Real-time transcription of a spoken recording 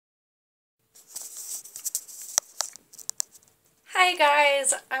Hi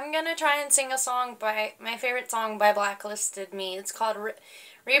guys, I'm gonna try and sing a song by my favorite song by Blacklisted Me. It's called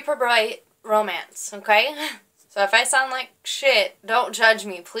Reprobate Romance, okay? So if I sound like shit, don't judge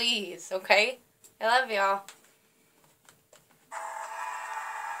me, please, okay? I love y'all.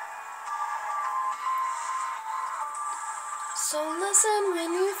 So listen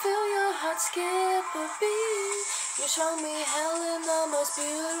when you feel your heart skip a beat. You show me hell in the most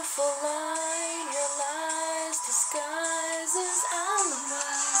beautiful light. Your lies disguises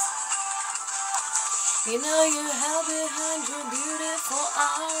alibis. You know you're held behind your beautiful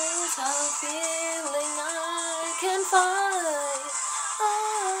eyes. How a feeling I can fight.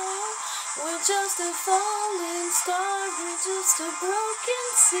 Oh, we're just a falling star. We're just a broken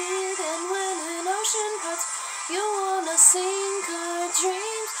seed. And when an ocean parts, you wanna sink our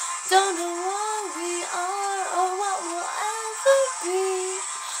dreams. Don't know what we are or what we'll ever be.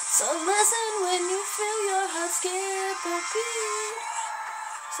 So listen when you feel your heart skip a beat.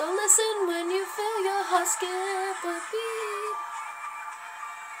 So listen when you feel your heart skip a beat.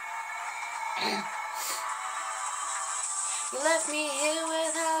 You left me here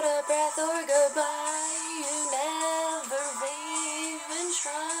without a breath or goodbye. You never even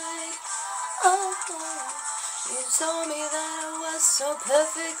tried. Oh, you told me that I was so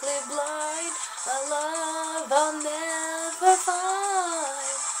perfectly blind. A love I'll never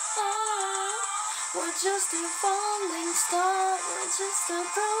find. Oh, we're just a falling star. We're just a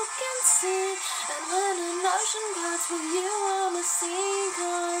broken seed. And when an ocean parts, will you wanna sink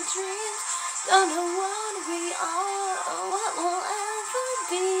our dreams? Don't know what we are or what we'll ever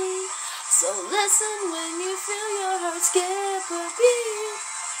be. So listen when you feel your heart skip a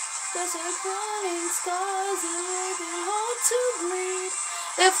beat. Cause our crying scars and we've been hard to bleed.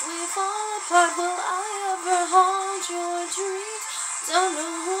 If we fall apart, will I ever haunt your dreams? Don't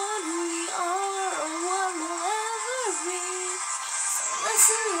know what we are or what we'll ever be. So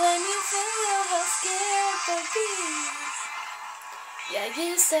listen when you feel your heart skip a beat. Yeah,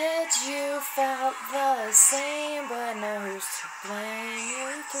 you said you felt the same, but now who's to blame?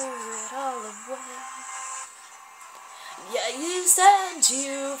 You threw it all away. Yeah, you said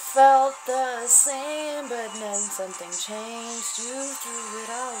you felt the same, but then something changed. You threw it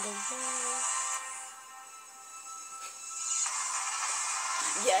all away.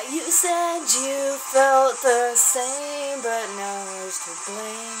 Yeah, you said you felt the same, but now who's to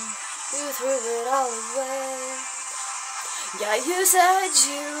blame? You threw it all away. Yeah, you said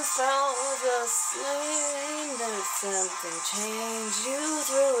you felt the same, but something changed. You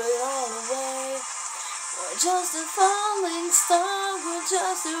threw it all away. We're just a falling star, we're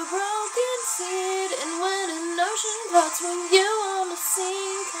just a broken seed. And when an ocean parts, when you wanna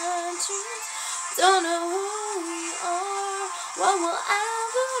sink our dreams. Don't know who we are, what we'll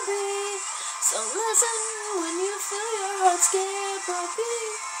ever be. So listen when you feel your heart skip a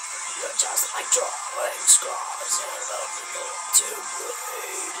beat. You're just like drawing scars and nothing to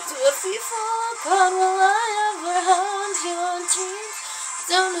bleed. So if we fall apart, will I ever haunt your dreams?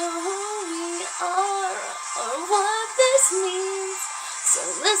 Don't know who we are or what this means. So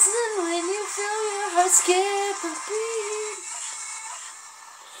listen when you feel your heart skip a beat.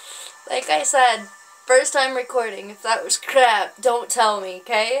 Like I said, first time recording. If that was crap, don't tell me,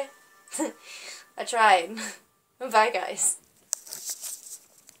 okay? I tried. Bye, guys.